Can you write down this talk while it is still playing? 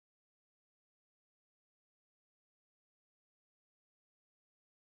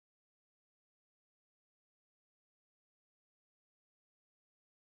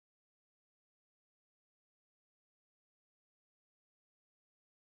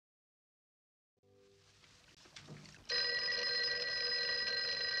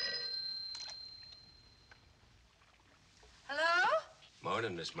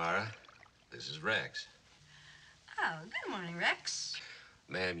morning, Miss Mara. This is Rex. Oh, good morning, Rex.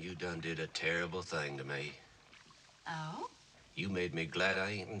 Ma'am, you done did a terrible thing to me. Oh? You made me glad I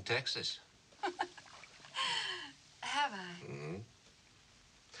ain't in Texas. Have I? Mm-hmm.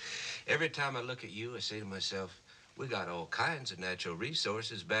 Every time I look at you, I say to myself, we got all kinds of natural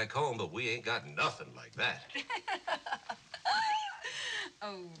resources back home, but we ain't got nothing like that.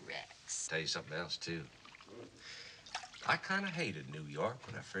 Oh, Rex. Tell you something else, too. I kind of hated New York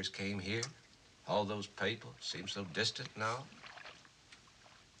when I first came here. All those people seem so distant and all.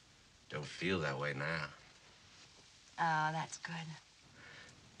 Don't feel that way now. Oh, that's good.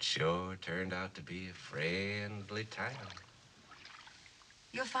 It sure turned out to be a friendly town.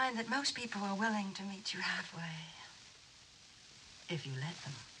 You'll find that most people are willing to meet you halfway. If you let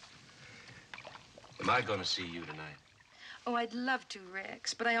them. Am I going to see you tonight? Oh, I'd love to,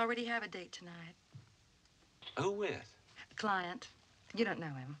 Rex, but I already have a date tonight. Who with? A client. You don't know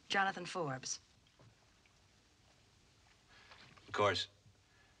him. Jonathan Forbes. Of course,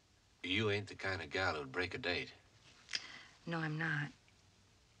 you ain't the kind of gal who'd break a date. No, I'm not.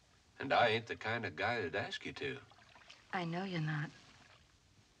 And I ain't the kind of guy that'd ask you to. I know you're not.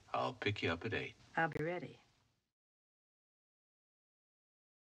 I'll pick you up at 8. I'll be ready.